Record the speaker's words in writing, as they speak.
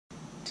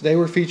Today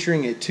we're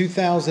featuring a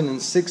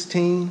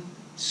 2016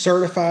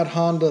 certified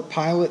Honda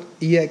Pilot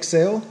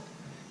EXL.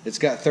 It's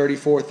got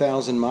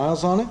 34,000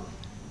 miles on it.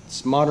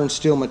 It's modern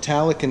steel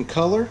metallic in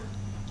color.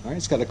 All right,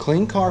 it's got a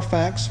clean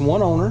Carfax,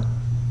 one owner.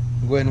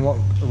 I'll go ahead and walk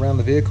around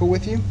the vehicle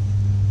with you.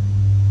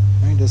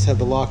 All right, it does have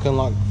the lock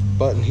unlock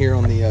button here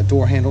on the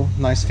door handle.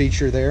 Nice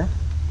feature there.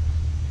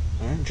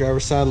 All right,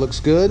 driver's side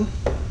looks good.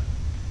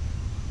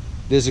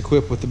 It is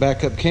equipped with the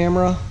backup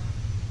camera.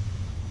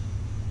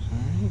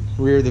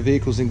 Rear of the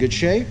vehicle's in good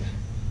shape.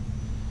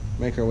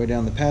 Make our way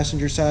down the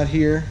passenger side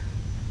here.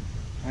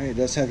 All right, it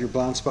does have your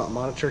blind spot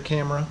monitor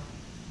camera,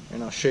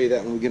 and I'll show you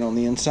that when we get on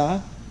the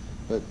inside.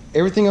 But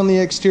everything on the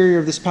exterior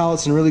of this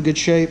Pilot's in really good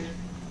shape.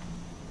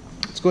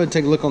 Let's go ahead and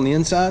take a look on the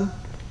inside.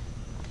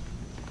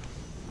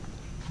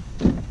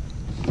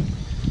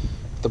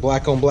 The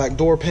black on black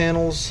door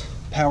panels,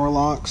 power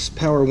locks,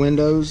 power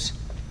windows.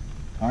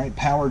 All right,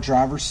 power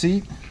driver's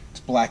seat. It's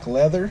black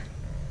leather.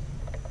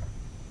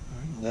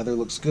 Leather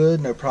looks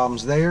good, no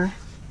problems there.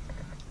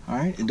 All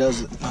right,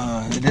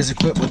 it is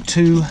equipped with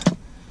 2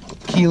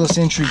 keyless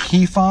entry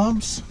key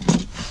fobs.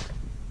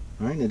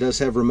 All right, and it does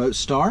have remote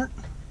start.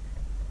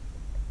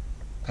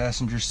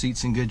 Passenger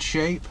seat's in good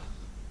shape.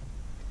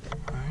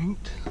 All right,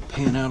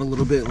 pan out a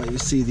little bit, let you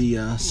see the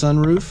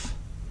sunroof.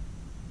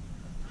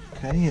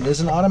 Okay, it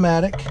is an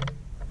automatic.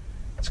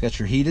 It's got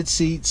your heated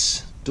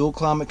seats, dual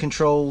climate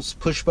controls,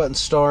 push button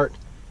start.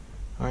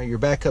 All right, your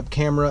backup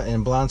camera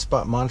and blind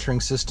spot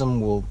monitoring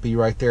system will be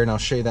right there, and I'll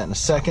show you that in a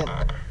second.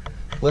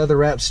 Leather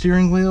wrapped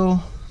steering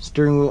wheel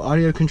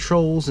audio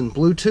controls, and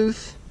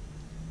Bluetooth.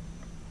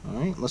 All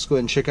right, let's go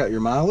ahead and check out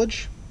your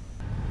mileage.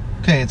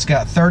 Okay, it's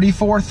got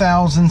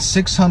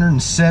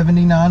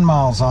 34,679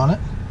 miles on it.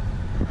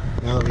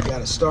 Now that we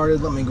got it started,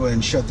 let me go ahead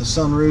and shut the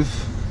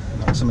sunroof,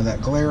 knock some of that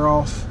glare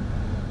off.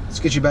 Let's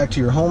get you back to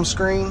your home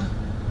screen.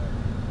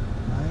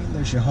 All right,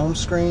 there's your home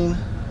screen.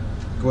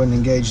 Go ahead and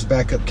engage the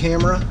backup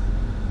camera.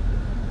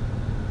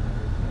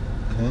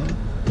 Okay.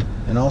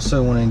 And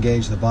also want to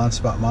engage the blind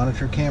spot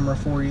monitor camera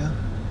for you.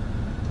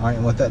 All right,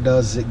 and what that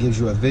does is it gives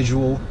you a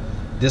visual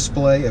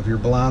display of your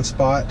blind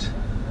spot.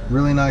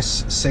 Really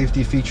nice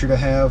safety feature to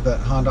have that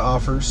Honda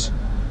offers.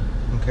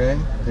 Okay,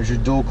 there's your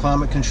dual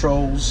climate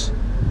controls,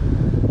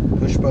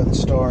 push button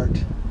start,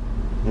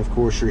 and of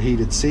course your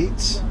heated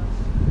seats.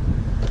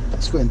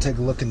 Let's go ahead and take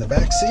a look in the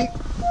back seat.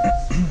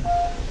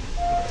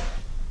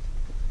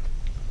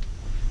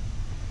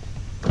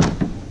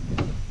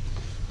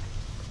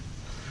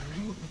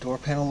 Door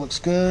panel looks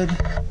good.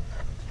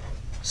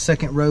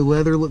 Second row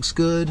leather looks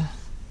good.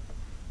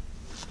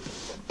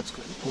 Let's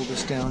go ahead and pull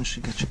this down.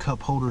 You got your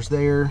cup holders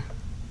there.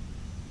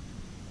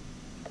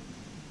 All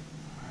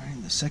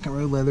right, the second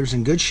row leather's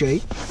in good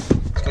shape.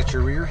 It's got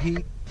your rear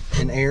heat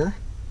and air.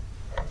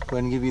 Go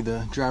ahead and give you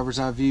the driver's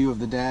eye view of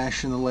the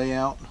dash and the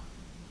layout.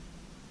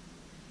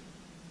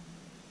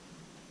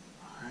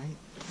 All right,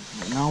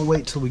 and I'll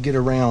wait till we get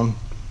around.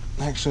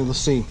 Actually, let's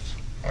see.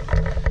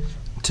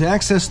 To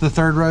access the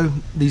third row,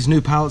 these new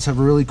Pilots have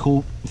a really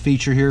cool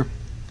feature here.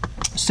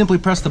 Simply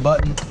press the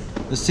button.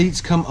 The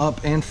seats come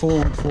up and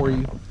forward for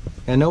you.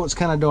 I know it's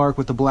kind of dark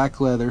with the black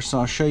leather,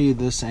 so I'll show you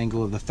this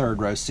angle of the third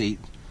row seat.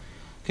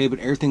 Okay, but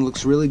everything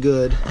looks really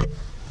good.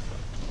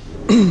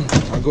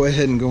 I'll go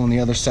ahead and go on the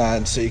other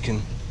side so you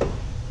can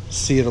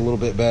see it a little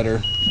bit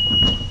better.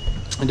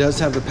 It does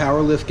have the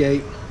power lift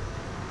gate.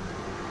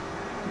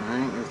 All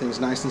right, everything's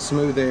nice and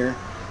smooth there.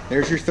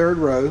 There's your third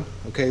row.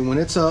 Okay, when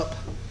it's up,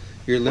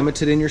 you're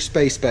limited in your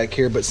space back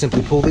here, but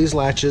simply pull these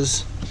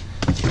latches,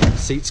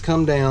 seats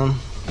come down.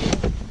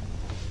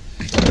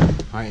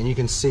 All right, and you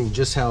can see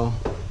just how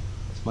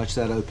much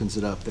that opens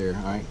it up there.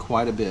 All right,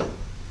 quite a bit.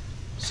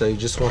 So you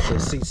just want the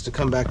seats to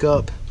come back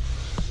up.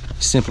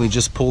 Simply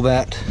just pull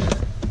that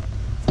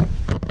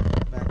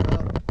back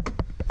up.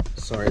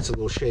 Sorry, it's a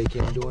little shaky.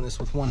 I'm doing this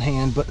with one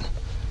hand, but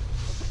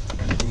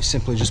you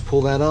simply just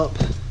pull that up.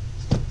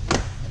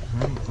 All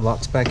right,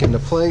 locks back into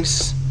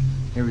place.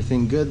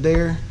 Everything good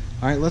there.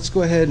 All right, let's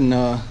go ahead and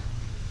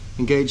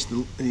engage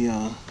the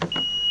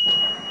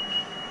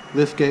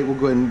lift gate. We'll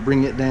go ahead and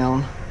bring it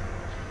down.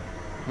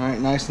 All right,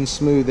 nice and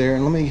smooth there.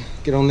 And let me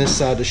get on this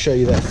side to show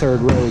you that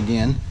third row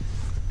again.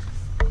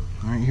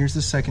 All right, here's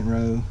the second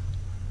row.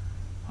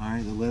 All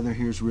right, the leather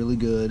here is really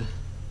good.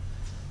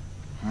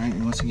 All right,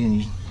 and once again,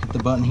 you hit the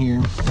button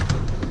here.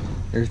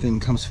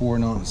 Everything comes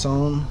forward on its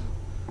own.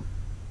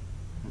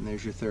 And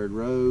there's your third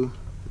row.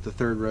 But the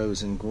third row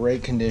is in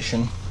great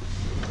condition.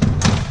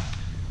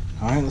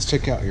 All right, let's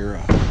check out your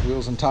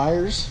wheels and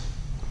tires.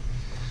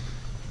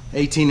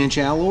 18-inch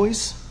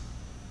alloys.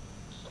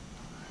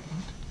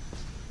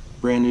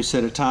 Brand new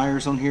set of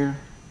tires on here.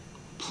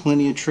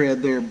 Plenty of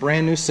tread there,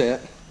 brand new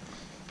set.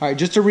 All right,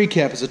 just to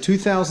recap, it's a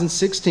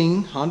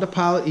 2016 Honda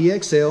Pilot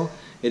EXL.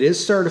 It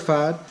is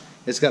certified.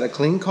 It's got a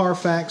clean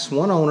Carfax,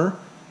 one owner.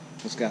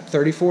 It's got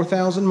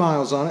 34,000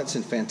 miles on it. It's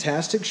in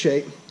fantastic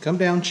shape. Come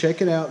down,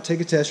 check it out, take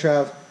a test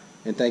drive,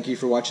 and thank you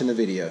for watching the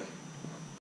video.